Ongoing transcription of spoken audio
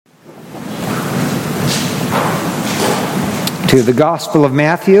To the Gospel of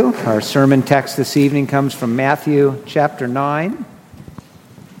Matthew. Our sermon text this evening comes from Matthew chapter 9.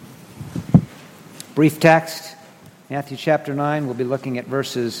 Brief text, Matthew chapter 9. We'll be looking at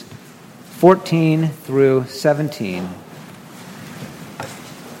verses 14 through 17.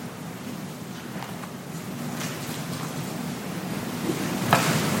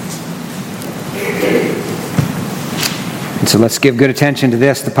 So let's give good attention to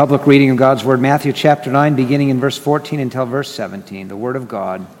this, the public reading of God's Word, Matthew chapter 9, beginning in verse 14 until verse 17, the Word of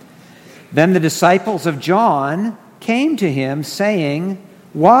God. Then the disciples of John came to him, saying,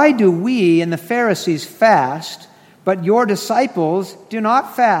 "Why do we and the Pharisees fast, but your disciples do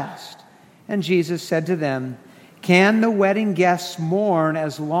not fast?" And Jesus said to them, "Can the wedding guests mourn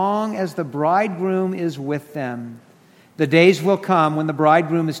as long as the bridegroom is with them? The days will come when the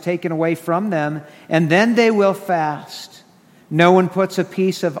bridegroom is taken away from them, and then they will fast. No one puts a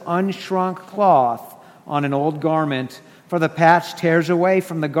piece of unshrunk cloth on an old garment, for the patch tears away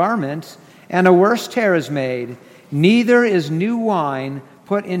from the garment, and a worse tear is made. Neither is new wine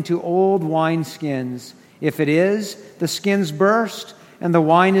put into old wineskins. If it is, the skins burst, and the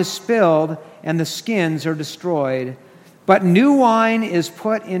wine is spilled, and the skins are destroyed. But new wine is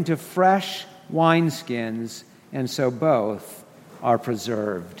put into fresh wineskins, and so both are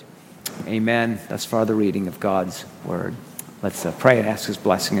preserved." Amen. Thus far the reading of God's Word. Let's pray and ask His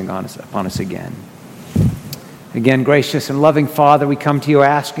blessing upon us again. Again, gracious and loving Father, we come to you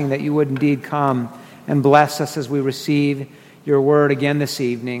asking that you would indeed come and bless us as we receive your word again this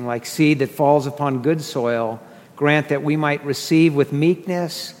evening. Like seed that falls upon good soil, grant that we might receive with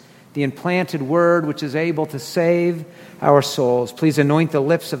meekness the implanted word which is able to save our souls. Please anoint the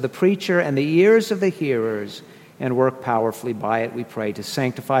lips of the preacher and the ears of the hearers, and work powerfully by it, we pray, to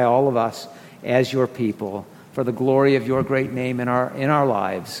sanctify all of us as your people, for the glory of your great name in our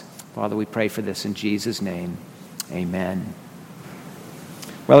lives. Father, we pray for this in Jesus' name. Amen.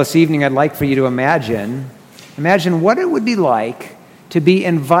 Well, this evening I'd like for you to imagine what it would be like to be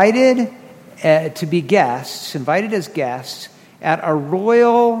invited invited as guests at a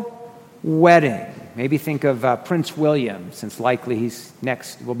royal wedding. Maybe think of Prince William, since likely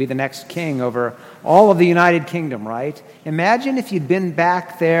will be the next king over all of the United Kingdom, right? Imagine if you'd been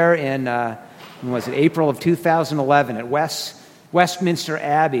back there in April of 2011 at Westminster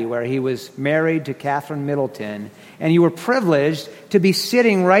Abbey, where he was married to Catherine Middleton, and you were privileged to be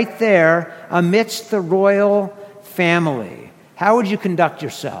sitting right there amidst the royal family. How would you conduct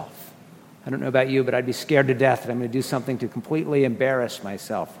yourself? I don't know about you, but I'd be scared to death that I'm going to do something to completely embarrass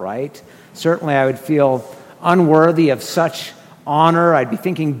myself, right? Certainly I would feel unworthy of such honor. I'd be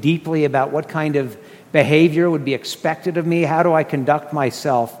thinking deeply about what kind of behavior would be expected of me. How do I conduct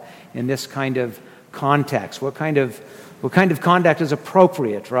myself in this kind of context? What kind of conduct is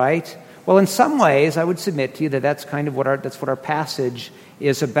appropriate, right? Well, in some ways, I would submit to you that that's what our passage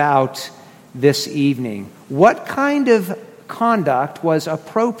is about this evening. What kind of conduct was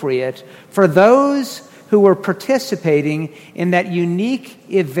appropriate for those who were participating in that unique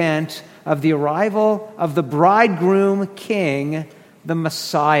event of the arrival of the bridegroom king, the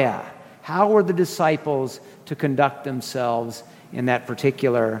Messiah? How were the disciples to conduct themselves in that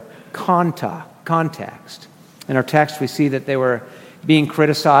particular context? In our text, we see that they were being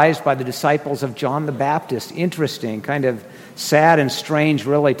criticized by the disciples of John the Baptist. Interesting, kind of sad and strange,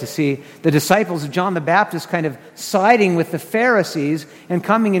 really, to see the disciples of John the Baptist kind of siding with the Pharisees and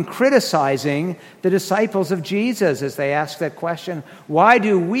coming and criticizing the disciples of Jesus as they ask that question, "Why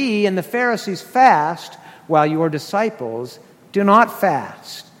do we and the Pharisees fast while your disciples do not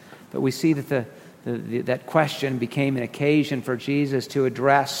fast?" But we see that that question became an occasion for Jesus to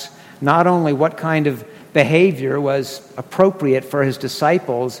address not only what kind of behavior was appropriate for his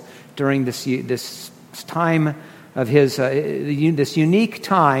disciples during this time of this unique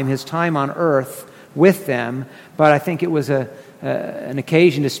time, his time on earth with them, but I think it was an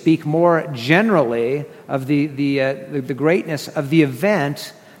occasion to speak more generally of the greatness of the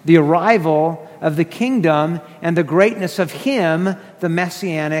event, the arrival of the kingdom, and the greatness of him, the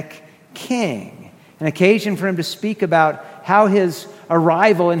Messianic King. An occasion for him to speak about how his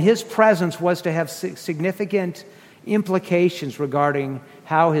arrival and his presence was to have significant implications regarding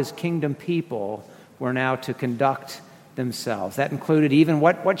how his kingdom people were now to conduct themselves. That included even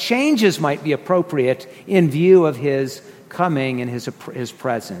what changes might be appropriate in view of his coming and his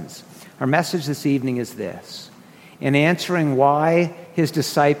presence. Our message this evening is this: in answering why his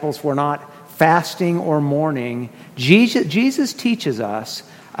disciples were not fasting or mourning, Jesus teaches us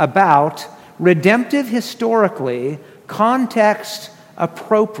about redemptive, historically,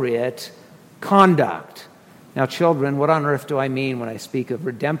 context-appropriate conduct. Now, children, what on earth do I mean when I speak of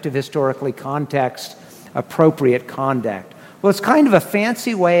redemptive, historically, context-appropriate conduct? Well, it's kind of a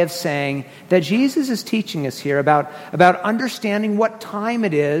fancy way of saying that Jesus is teaching us here about understanding what time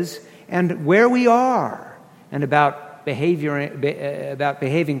it is and where we are, and about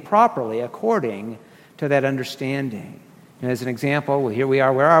behaving properly according to that understanding. And as an example, well, here we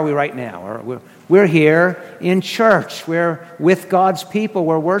are. Where are we right now? We're here in church. We're with God's people.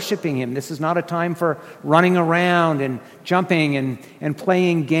 We're worshiping Him. This is not a time for running around and jumping and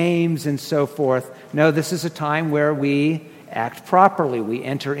playing games and so forth. No, this is a time where we act properly. We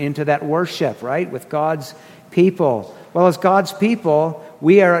enter into that worship, right, with God's people. Well, as God's people,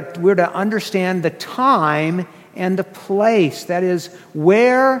 we're to understand the time and the place. That is,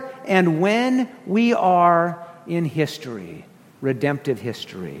 where and when we are in history, redemptive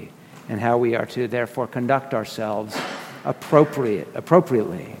history, and how we are to therefore conduct ourselves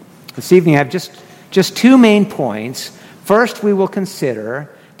appropriately. This evening I have just two main points. First, we will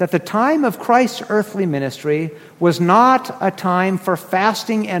consider that the time of Christ's earthly ministry was not a time for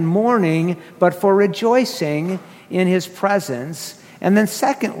fasting and mourning, but for rejoicing in His presence. And then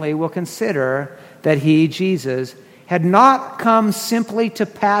secondly, we'll consider that He, Jesus, had not come simply to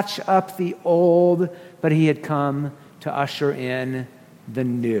patch up the old, but He had come to usher in the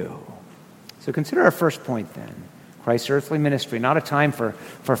new. So consider our first point then. Christ's earthly ministry, not a time for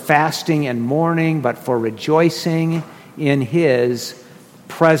fasting and mourning, but for rejoicing in His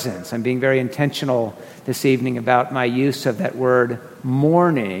presence. I'm being very intentional this evening about my use of that word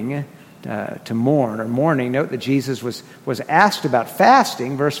mourning, to mourn or mourning. Note that Jesus was asked about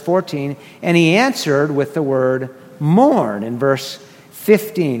fasting, verse 14, and He answered with the word mourn in verse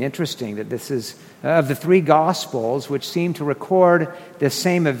 15. Interesting that this is of the three Gospels which seem to record this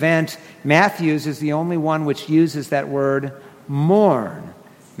same event. Matthew's is the only one which uses that word mourn.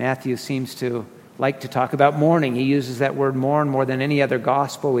 Matthew seems to like to talk about mourning. He uses that word mourn more than any other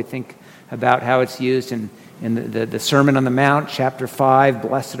Gospel. We think about how it's used in the Sermon on the Mount, chapter 5.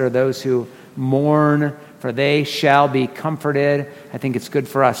 Blessed are those who mourn, for they shall be comforted. I think it's good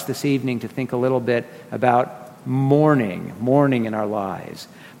for us this evening to think a little bit about mourning in our lives.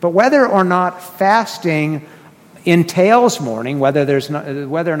 But whether or not fasting entails mourning, whether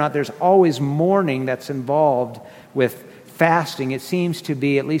or not there's always mourning that's involved with fasting, it seems to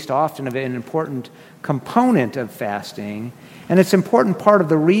be at least often of an important component of fasting, and it's an important part of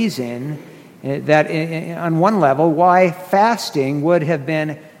the reason that on one level why fasting would have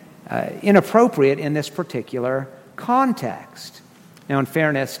been inappropriate in this particular context. Now, in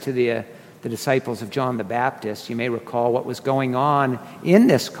fairness to the disciples of John the Baptist, you may recall what was going on in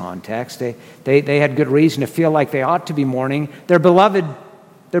this context. They had good reason to feel like they ought to be mourning. Their beloved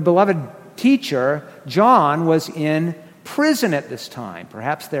teacher, John, was in prison at this time.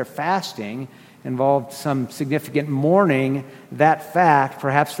 Perhaps their fasting involved some significant mourning that fact.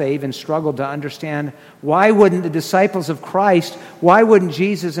 Perhaps they even struggled to understand why wouldn't the disciples of Christ, why wouldn't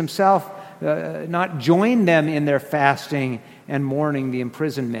Jesus Himself not join them in their fasting and mourning the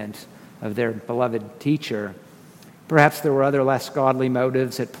imprisonment of their beloved teacher. Perhaps there were other less godly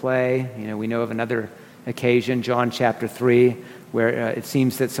motives at play. We know of another occasion, John chapter 3, where it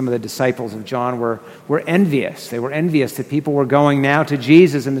seems that some of the disciples of John were envious. They were envious that people were going now to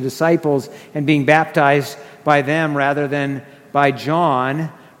Jesus and the disciples and being baptized by them rather than by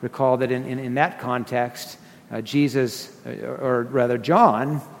John. Recall that in that context, Jesus, or rather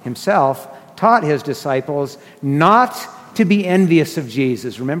John himself, taught his disciples not to be envious of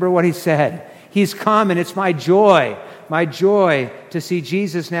Jesus. Remember what he said. He's come and it's my joy to see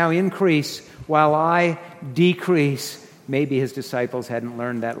Jesus now increase while I decrease. Maybe his disciples hadn't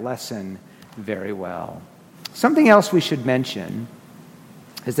learned that lesson very well. Something else we should mention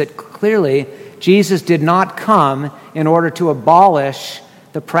is that clearly Jesus did not come in order to abolish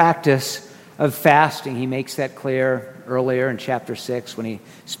the practice of fasting. He makes that clear earlier in chapter 6 when he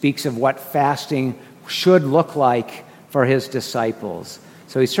speaks of what fasting should look like for his disciples.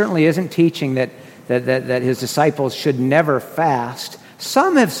 So he certainly isn't teaching that his disciples should never fast.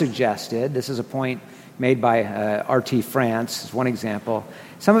 Some have suggested, this is a point made by R.T. France, as one example,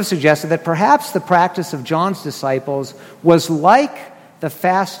 some have suggested that perhaps the practice of John's disciples was like the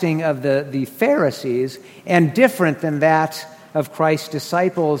fasting of the Pharisees and different than that of Christ's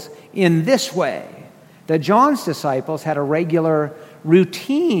disciples in this way, that John's disciples had a regular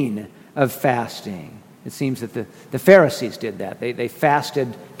routine of fasting. It seems that the Pharisees did that. They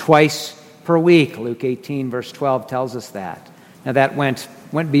fasted twice per week. Luke 18, verse 12 tells us that. Now that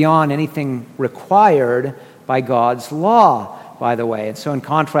went beyond anything required by God's law, by the way. And so in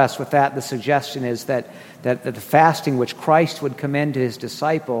contrast with that, the suggestion is that the fasting which Christ would commend to his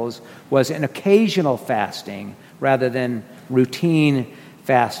disciples was an occasional fasting rather than routine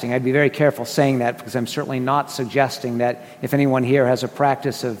fasting. I'd be very careful saying that because I'm certainly not suggesting that if anyone here has a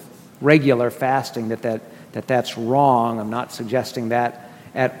practice of regular fasting that's wrong. I'm not suggesting that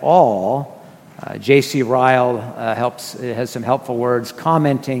at all. J.C. Ryle has some helpful words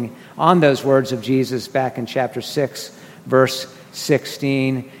commenting on those words of Jesus back in chapter 6, verse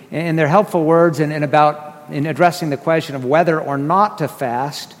 16. And they're helpful words in addressing the question of whether or not to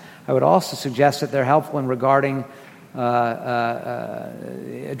fast. I would also suggest that they're helpful in regarding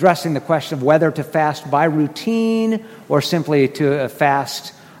addressing the question of whether to fast by routine or simply to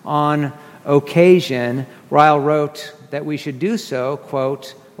fast on occasion. Ryle wrote that we should do so,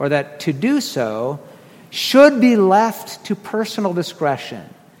 quote, or that to do so should be left to personal discretion,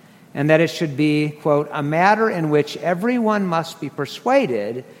 and that it should be, quote, a matter in which everyone must be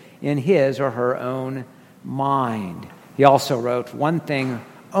persuaded in his or her own mind. He also wrote, one thing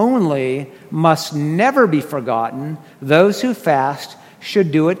only must never be forgotten: those who fast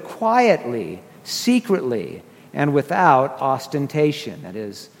should do it quietly, secretly, and without ostentation, that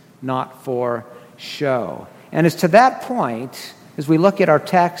is, not for show. And it's to that point, as we look at our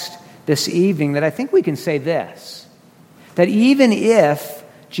text this evening, that I think we can say this, that even if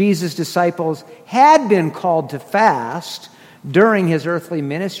Jesus' disciples had been called to fast during his earthly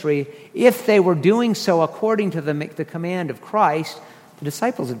ministry, if they were doing so according to the command of Christ, the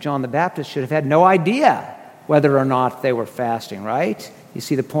disciples of John the Baptist should have had no idea whether or not they were fasting, right? You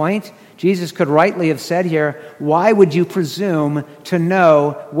see the point? Jesus could rightly have said here, why would you presume to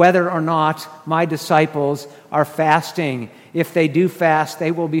know whether or not my disciples are fasting? If they do fast,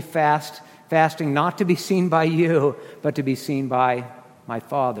 they will be fasting not to be seen by you, but to be seen by my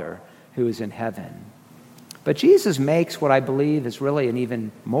Father who is in heaven. But Jesus makes what I believe is really an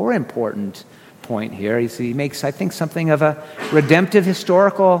even more important point here. He makes, I think, something of a redemptive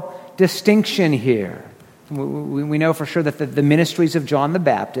historical distinction here. We know for sure that the ministries of John the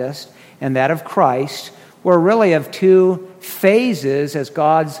Baptist and that of Christ were really of two phases as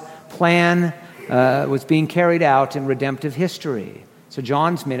God's plan was being carried out in redemptive history. So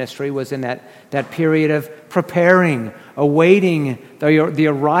John's ministry was in that period of preparing, awaiting the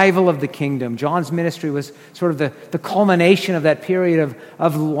arrival of the kingdom. John's ministry was sort of the culmination of that period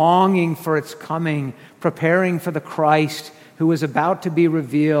of longing for its coming, preparing for the Christ who was about to be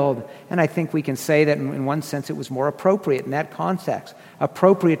revealed. And I think we can say that in one sense it was more appropriate in that context.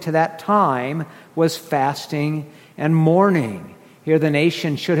 Appropriate to that time was fasting and mourning. Here the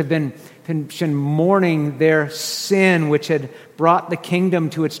nation should have been mourning their sin, which had brought the kingdom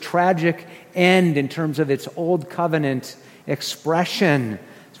to its tragic end in terms of its old covenant expression.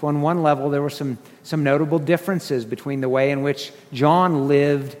 So on one level, there were some notable differences between the way in which John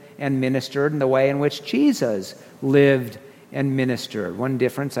lived and ministered and the way in which Jesus lived and ministered. One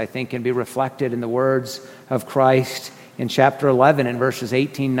difference, I think, can be reflected in the words of Christ in chapter 11 and verses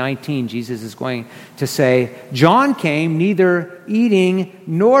 18-19. Jesus is going to say, John came neither eating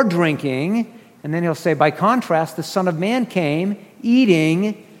nor drinking. And then he'll say, by contrast, the Son of Man came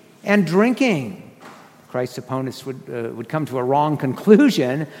eating and drinking. Christ's opponents would come to a wrong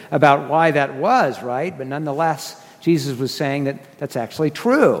conclusion about why that was, right? But nonetheless, Jesus was saying that that's actually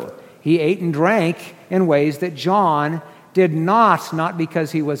true. He ate and drank in ways that John did not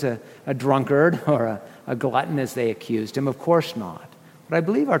because he was a drunkard or a glutton as they accused him. Of course not. But I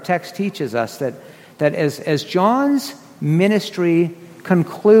believe our text teaches us that as John's ministry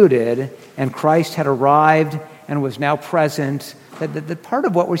concluded and Christ had arrived and was now present, that part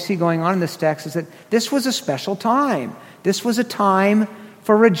of what we see going on in this text is that this was a special time. This was a time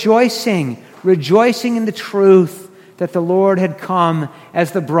for rejoicing in the truth that the Lord had come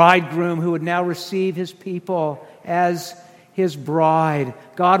as the bridegroom who would now receive his people as his bride.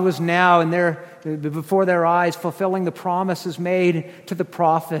 God was now before their eyes fulfilling the promises made to the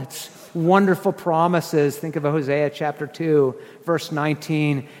prophets. Wonderful promises. Think of Hosea chapter 2, verse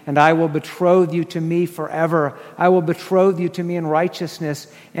 19. And I will betroth you to me forever. I will betroth you to me in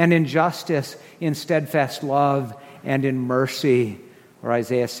righteousness and in justice, in steadfast love and in mercy. Or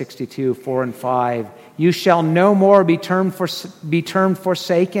Isaiah 62, 4 and 5. You shall no more be termed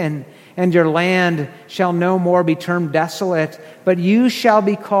forsaken, and your land shall no more be termed desolate, but you shall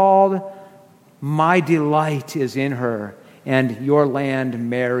be called, my delight is in her, and your land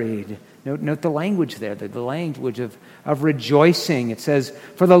married. Note the language there, the language of rejoicing. It says,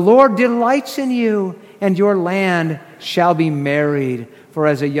 for the Lord delights in you, and your land shall be married. For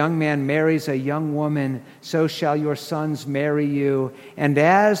as a young man marries a young woman, so shall your sons marry you. And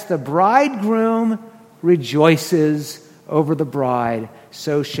as the bridegroom rejoices over the bride,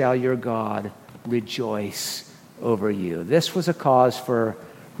 so shall your God rejoice over you. This was a cause for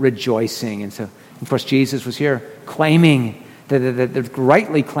rejoicing. And so, of course, Jesus was here claiming They're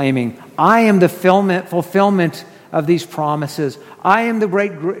rightly claiming, I am the fulfillment of these promises. I am the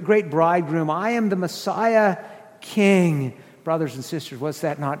great bridegroom. I am the Messiah King. Brothers and sisters, what's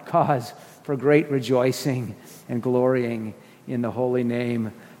that not cause for great rejoicing and glorying in the holy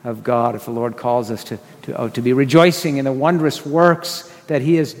name of God? If the Lord calls us to be rejoicing in the wondrous works that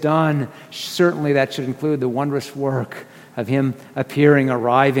He has done, certainly that should include the wondrous work of Him appearing,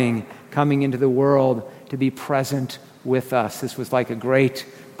 arriving, coming into the world to be present with us. This was like a great,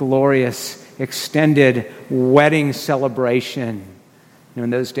 glorious, extended wedding celebration. In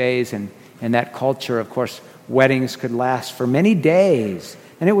those days and that culture, of course, weddings could last for many days.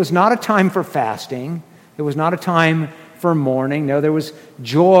 And it was not a time for fasting. It was not a time for mourning. No, there was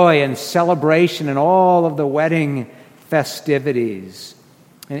joy and celebration in all of the wedding festivities.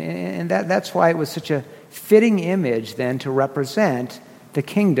 And that's why it was such a fitting image then to represent the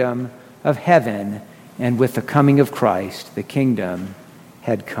kingdom of heaven. And with the coming of Christ, the kingdom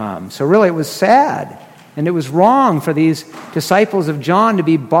had come. So really it was sad and it was wrong for these disciples of John to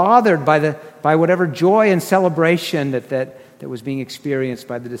be bothered by whatever joy and celebration that was being experienced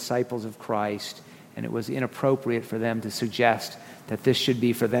by the disciples of Christ. And it was inappropriate for them to suggest that this should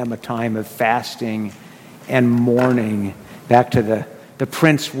be for them a time of fasting and mourning. Back to the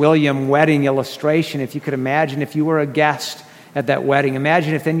Prince William wedding illustration, if you could imagine if you were a guest at that wedding.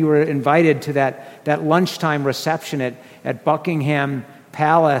 Imagine if then you were invited to that lunchtime reception at Buckingham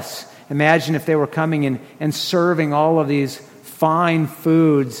Palace. Imagine if they were coming and serving all of these fine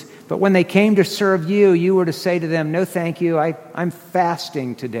foods. But when they came to serve you, you were to say to them, no thank you, I'm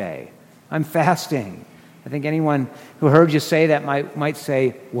fasting today. I'm fasting. I think anyone who heard you say that might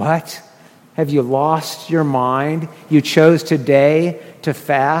say, what? Have you lost your mind? You chose today to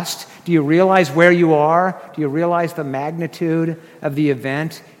fast? Do you realize where you are? Do you realize the magnitude of the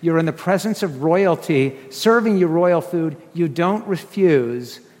event? You're in the presence of royalty, serving you royal food. You don't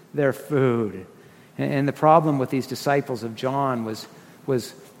refuse their food. And the problem with these disciples of John was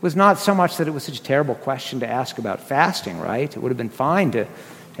not so much that it was such a terrible question to ask about fasting, right? It would have been fine to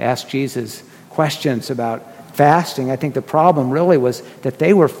ask Jesus questions about fasting. I think the problem really was that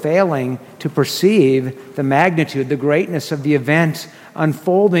they were failing to perceive the magnitude, the greatness of the event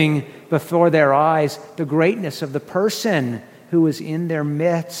unfolding before their eyes, the greatness of the person who was in their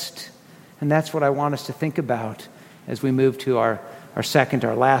midst. And that's what I want us to think about as we move to our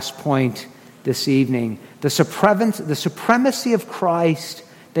last point this evening. The supremacy of Christ,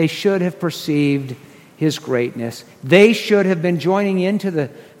 they should have perceived His greatness. They should have been joining into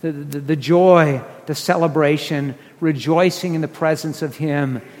the joy, the celebration, rejoicing in the presence of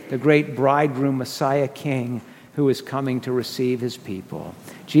Him, the great bridegroom, Messiah King, who is coming to receive His people.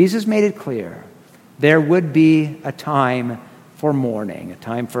 Jesus made it clear there would be a time for mourning, a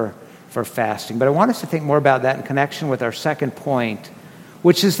time for fasting. But I want us to think more about that in connection with our second point,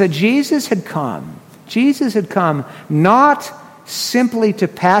 which is that Jesus had come. Jesus had come not simply to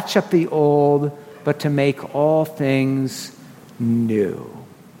patch up the old, but to make all things new.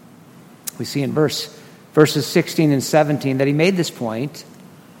 We see in verses 16 and 17 that He made this point.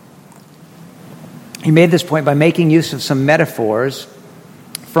 He made this point by making use of some metaphors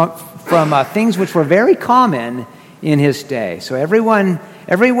from things which were very common in His day. So everyone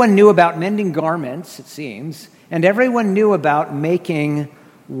knew about mending garments, it seems, and everyone knew about making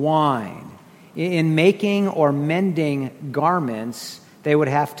wine. In making or mending garments, they would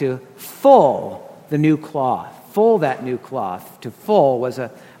have to full the new cloth. Full that new cloth. To full was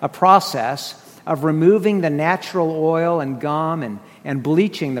a process of removing the natural oil and gum and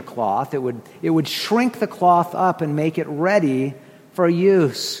bleaching the cloth. It would shrink the cloth up and make it ready for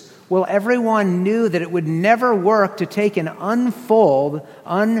use. Well, everyone knew that it would never work to take an unfulled,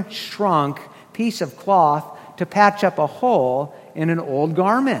 unshrunk piece of cloth to patch up a hole in an old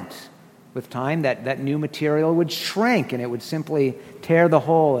garment. With time, that new material would shrink and it would simply tear the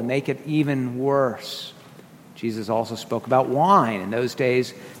hole and make it even worse. Jesus also spoke about wine. In those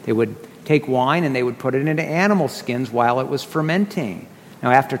days, they would take wine and they would put it into animal skins while it was fermenting. Now,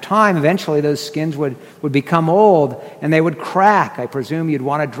 after time, eventually those skins would become old and they would crack. I presume you'd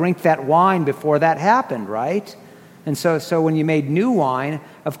want to drink that wine before that happened, right? And so when you made new wine,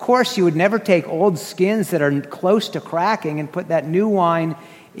 of course you would never take old skins that are close to cracking and put that new wine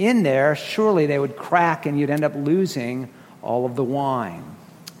in there. Surely they would crack and you'd end up losing all of the wine.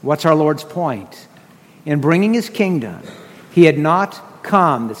 What's our Lord's point? In bringing His kingdom, He had not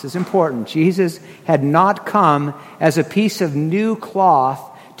come, this is important, Jesus had not come as a piece of new cloth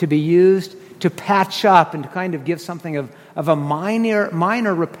to be used to patch up and to kind of give something of a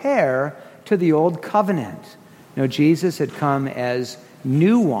minor repair to the old covenant. No, Jesus had come as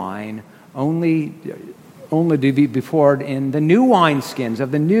new wine, only only to be poured in the new wineskins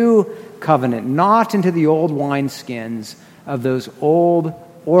of the new covenant, not into the old wineskins of those old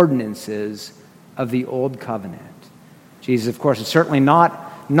ordinances of the old covenant. Jesus, of course, is certainly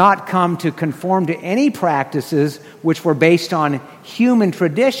not come to conform to any practices which were based on human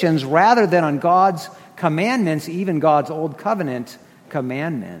traditions rather than on God's commandments, even God's old covenant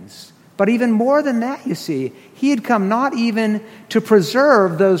commandments. But even more than that, you see, he had come not even to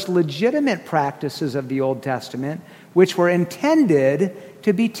preserve those legitimate practices of the Old Testament, which were intended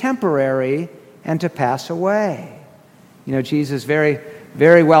to be temporary and to pass away. You know, Jesus very,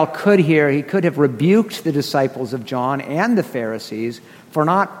 very well could have rebuked the disciples of John and the Pharisees for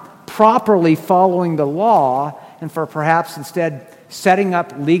not properly following the law and for perhaps instead setting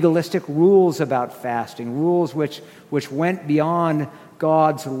up legalistic rules about fasting, rules which went beyond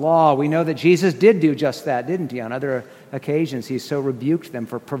God's law. We know that Jesus did do just that, didn't he? On other occasions, he so rebuked them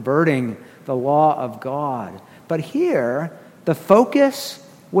for perverting the law of God. But here, the focus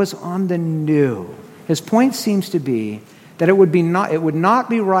was on the new. His point seems to be that it would not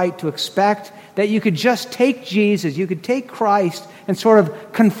be right to expect that you could just take Jesus, you could take Christ and sort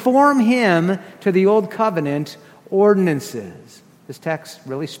of conform him to the old covenant ordinances. This text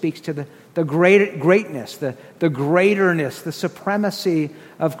really speaks to the greatness, the greaterness, the supremacy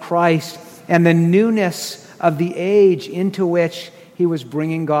of Christ and the newness of the age into which he was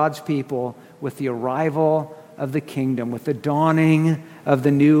bringing God's people with the arrival of the kingdom, with the dawning of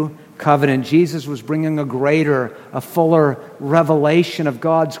the new covenant. Jesus was bringing a fuller revelation of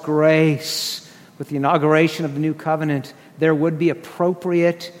God's grace. With the inauguration of the new covenant, there would be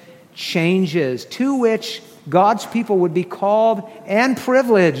appropriate changes to which God's people would be called and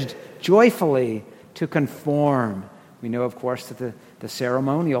privileged joyfully to conform. We know, of course, that the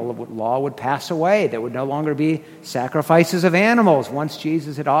ceremonial law would pass away. There would no longer be sacrifices of animals. Once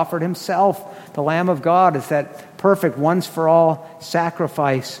Jesus had offered himself, the Lamb of God, as that perfect once-for-all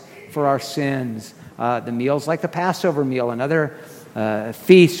sacrifice for our sins. The meals like the Passover meal and other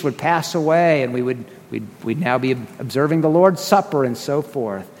feasts would pass away, and we'd now be observing the Lord's Supper and so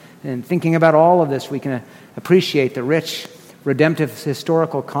forth. And thinking about all of this, we can appreciate the rich redemptive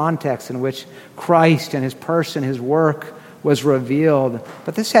historical context in which Christ and his person, his work was revealed.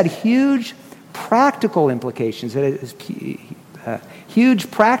 But this had huge practical implications. It is huge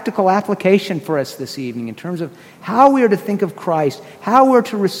practical application for us this evening in terms of how we are to think of Christ, how we're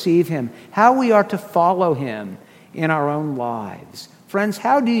to receive him, how we are to follow him in our own lives. Friends,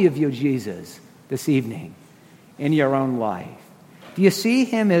 how do you view Jesus this evening in your own life? Do you see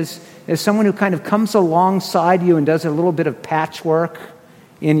him as someone who kind of comes alongside you and does a little bit of patchwork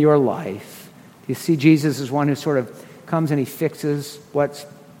in your life? Do you see Jesus as one who sort of comes and he fixes what's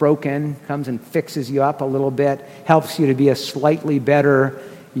broken, comes and fixes you up a little bit, helps you to be a slightly better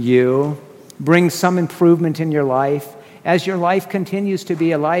you, brings some improvement in your life, as your life continues to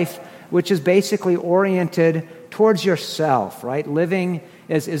be a life which is basically oriented towards yourself, right? Living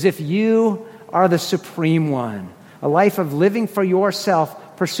as if you are the supreme one. A life of living for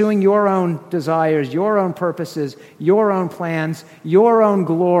yourself, pursuing your own desires, your own purposes, your own plans, your own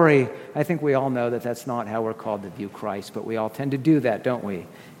glory. I think we all know that that's not how we're called to view Christ, but we all tend to do that, don't we,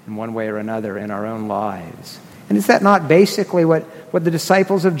 in one way or another in our own lives. And is that not basically what the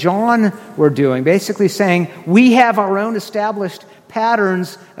disciples of John were doing? Basically saying, we have our own established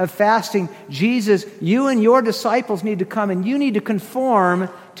patterns of fasting. Jesus, you and your disciples need to come and you need to conform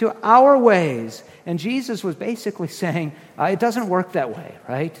to our ways. And Jesus was basically saying, it doesn't work that way,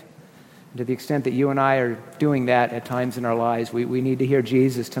 right? And to the extent that you and I are doing that at times in our lives, we need to hear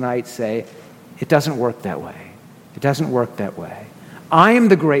Jesus tonight say, it doesn't work that way. It doesn't work that way. I am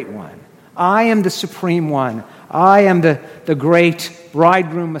the great one. I am the supreme one. I am the great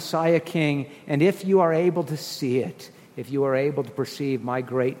bridegroom, Messiah King. And if you are able to see it, if you are able to perceive my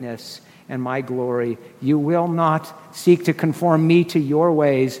greatness and my glory, you will not seek to conform me to your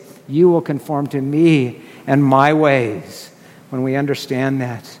ways. You will conform to me and my ways. When we understand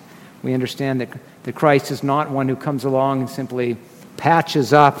that, we understand that Christ is not one who comes along and simply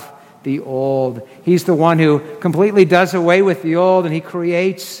patches up the old. He's the one who completely does away with the old and he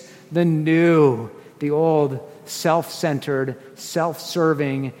creates the new. The old, self-centered,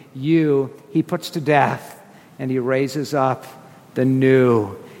 self-serving you, he puts to death and he raises up the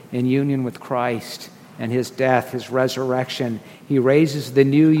new. In union with Christ and his death, his resurrection, he raises the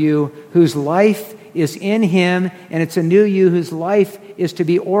new you whose life is in him, and it's a new you whose life is to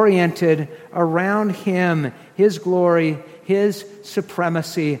be oriented around him, his glory, his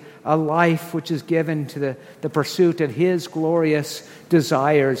supremacy, a life which is given to the pursuit of his glorious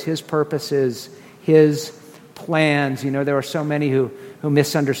desires, his purposes, his plans. You know, there are so many who who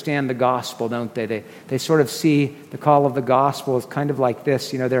misunderstand the gospel, don't they? They sort of see the call of the gospel as kind of like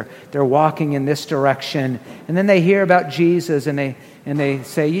this. They're walking in this direction, and then they hear about Jesus, and they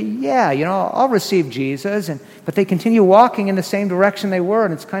say, yeah, I'll receive Jesus. But they continue walking in the same direction they were,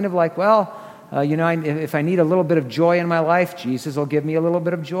 and it's kind of like, well, if I need a little bit of joy in my life, Jesus will give me a little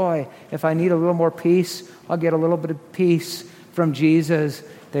bit of joy. If I need a little more peace, I'll get a little bit of peace from Jesus.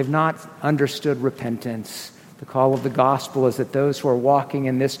 They've not understood repentance. The call of the gospel is that those who are walking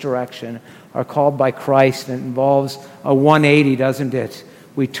in this direction are called by Christ, and it involves a 180, doesn't it?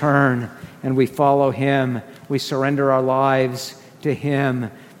 We turn and we follow Him. We surrender our lives to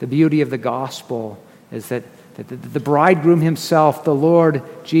Him. The beauty of the gospel is that the bridegroom Himself, the Lord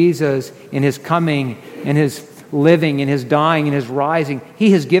Jesus, in His coming, in His living, in His dying, in His rising,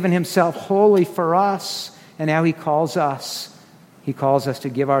 He has given Himself wholly for us, and now He calls us. He calls us to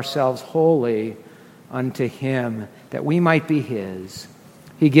give ourselves wholly unto Him, that we might be His.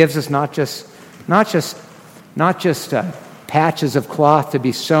 He gives us not just patches of cloth to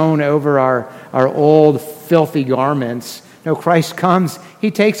be sewn over our old filthy garments. No, Christ comes. He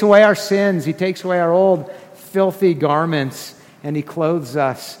takes away our sins. He takes away our old filthy garments, and He clothes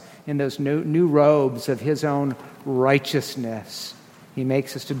us in those new robes of His own righteousness. He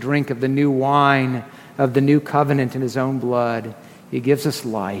makes us to drink of the new wine of the new covenant in His own blood. He gives us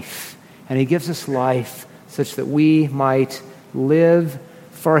life, and He gives us life such that we might live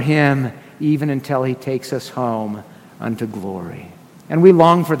for Him even until He takes us home unto glory. And we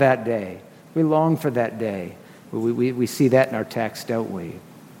long for that day. We long for that day. We see that in our text, don't we?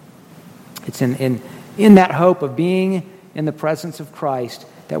 It's in that hope of being in the presence of Christ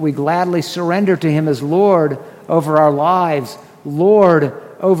that we gladly surrender to Him as Lord over our lives, Lord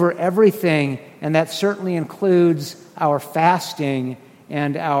over everything, and that certainly includes our fasting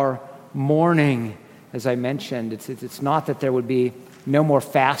and our mourning. As I mentioned, it's not that there would be no more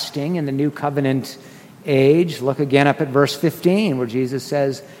fasting in the new covenant age. Look again up at verse 15 where Jesus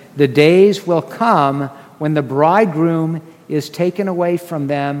says, "The days will come when the bridegroom is taken away from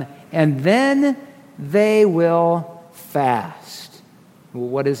them, and then they will fast." Well,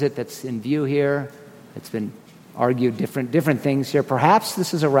 what is it that's in view here? It's been argued different things here. Perhaps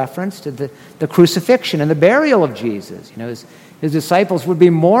this is a reference to the crucifixion and the burial of Jesus. His disciples would be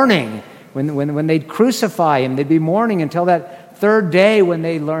mourning when they'd crucify Him. They'd be mourning until that third day when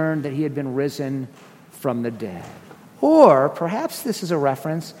they learned that He had been risen from the dead. Or perhaps this is a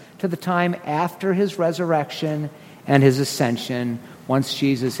reference to the time after His resurrection and His ascension, once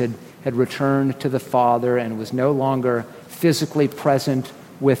Jesus had returned to the Father and was no longer physically present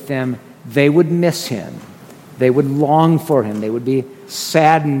with them. They would miss Him. They would long for Him. They would be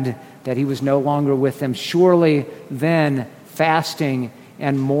saddened that He was no longer with them. Surely then fasting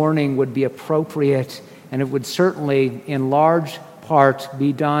and mourning would be appropriate, and it would certainly in large part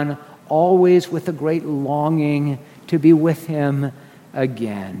be done always with a great longing to be with Him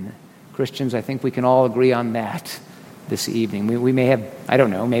again. Christians, I think we can all agree on that this evening. We may have, I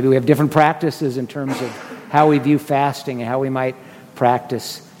don't know, maybe we have different practices in terms of how we view fasting and how we might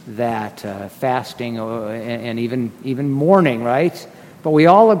practice that fasting and even mourning, right? But we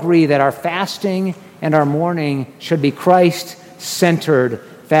all agree that our fasting and our mourning should be Christ-centered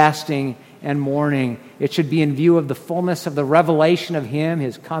fasting and mourning. It should be in view of the fullness of the revelation of Him,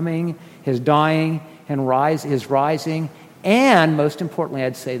 His coming, His dying, and His rising. And most importantly,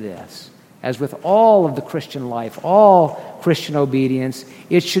 I'd say this, as with all of the Christian life, all Christian obedience,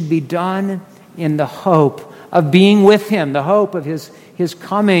 it should be done in the hope of being with Him, the hope of His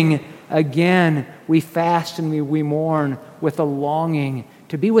coming again. We fast and we mourn with a longing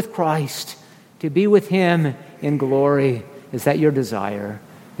to be with Christ, to be with Him in glory. Is that your desire?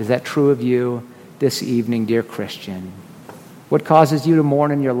 Is that true of you this evening, dear Christian? What causes you to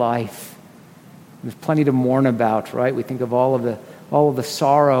mourn in your life? There's plenty to mourn about, right? We think of all of the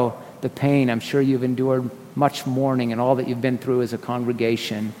sorrow, the pain. I'm sure you've endured much mourning and all that you've been through as a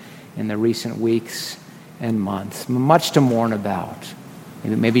congregation in the recent weeks and months. Much to mourn about.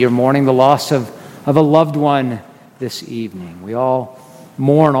 Maybe you're mourning the loss of a loved one this evening. We all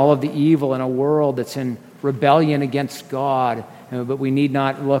mourn all of the evil in a world that's in rebellion against God, but we need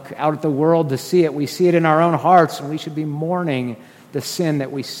not look out at the world to see it. We see it in our own hearts, and we should be mourning the sin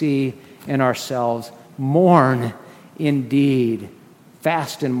that we see in ourselves. Mourn indeed.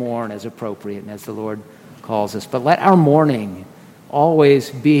 Fast and mourn as appropriate and as the Lord calls us. But let our mourning always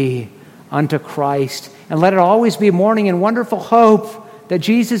be unto Christ, and let it always be mourning in wonderful hope that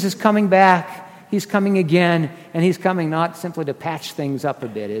Jesus is coming back. He's coming again, and He's coming not simply to patch things up a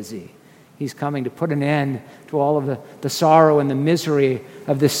bit, is He? He's coming to put an end to all of the sorrow and the misery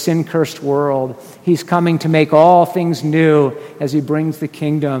of this sin-cursed world. He's coming to make all things new as he brings the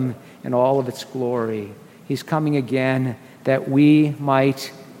kingdom in all of its glory. He's coming again that we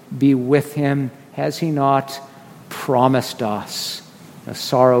might be with him. Has he not promised us? A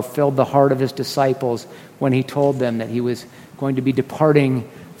sorrow filled the heart of his disciples when he told them that he was going to be departing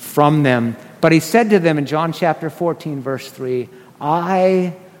from them. But he said to them in John chapter 14, verse 3,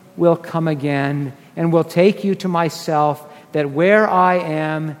 I will come again and will take you to myself, that where I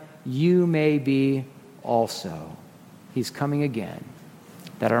am, you may be also. He's coming again,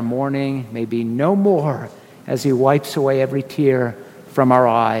 that our mourning may be no more as he wipes away every tear from our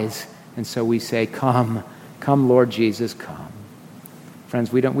eyes. And so we say, come, come, Lord Jesus, come.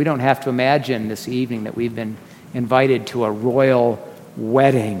 Friends, we don't have to imagine this evening that we've been invited to a royal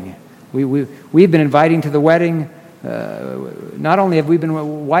wedding. We've been invited to the wedding. Not only have we been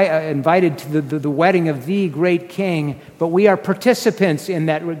invited to the wedding of the great King, but we are participants in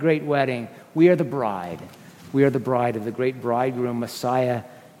that great wedding. We are the bride. We are the bride of the great bridegroom, Messiah,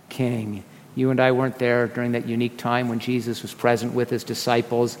 King. You and I weren't there during that unique time when Jesus was present with his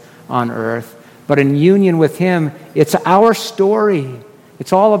disciples on earth. But in union with him, it's our story.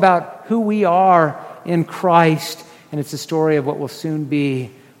 It's all about who we are in Christ. And it's the story of what will soon be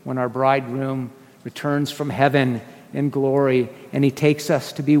when our bridegroom returns from heaven in glory, and he takes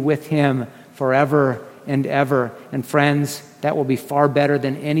us to be with him forever and ever. And friends, that will be far better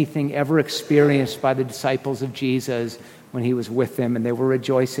than anything ever experienced by the disciples of Jesus when he was with them and they were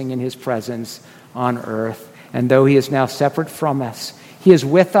rejoicing in his presence on earth. And though he is now separate from us, he is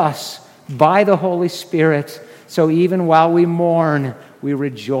with us by the Holy Spirit. So even while we mourn, we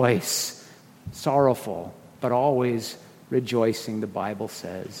rejoice, sorrowful, but always rejoicing, the Bible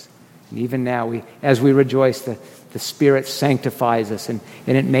says. And even now, as we rejoice, the Spirit sanctifies us, and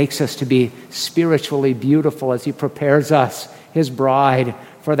it makes us to be spiritually beautiful as he prepares us, his bride,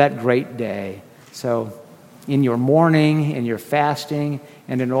 for that great day. So in your mourning, in your fasting,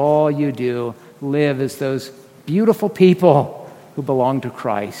 and in all you do, live as those beautiful people who belong to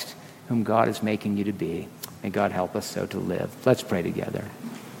Christ, whom God is making you to be. May God help us so to live. Let's pray together.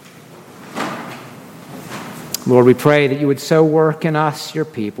 Lord, we pray that you would so work in us, your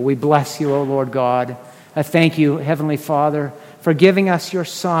people. We bless you, O Lord God. I thank you, Heavenly Father, for giving us your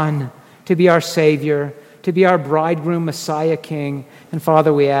Son to be our Savior, to be our bridegroom, Messiah, King. And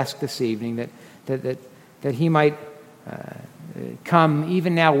Father, we ask this evening that he might come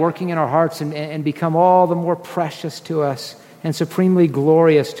even now working in our hearts and become all the more precious to us and supremely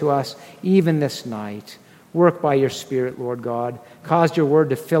glorious to us even this night. Work by your Spirit, Lord God. Cause your word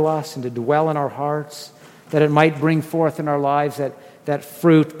to fill us and to dwell in our hearts, that it might bring forth in our lives that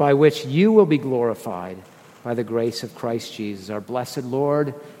fruit by which you will be glorified by the grace of Christ Jesus, our blessed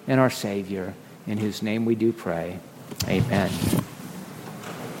Lord and our Savior, in whose name we do pray. Amen.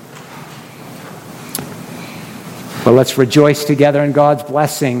 Well, let's rejoice together in God's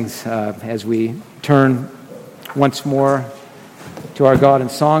blessings as we turn once more to our God in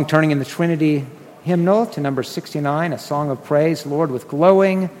song, turning in the Trinity hymnal to number 69, a song of praise. Lord, with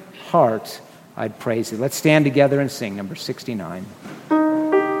glowing heart I'd praise thee. Let's stand together and sing number 69.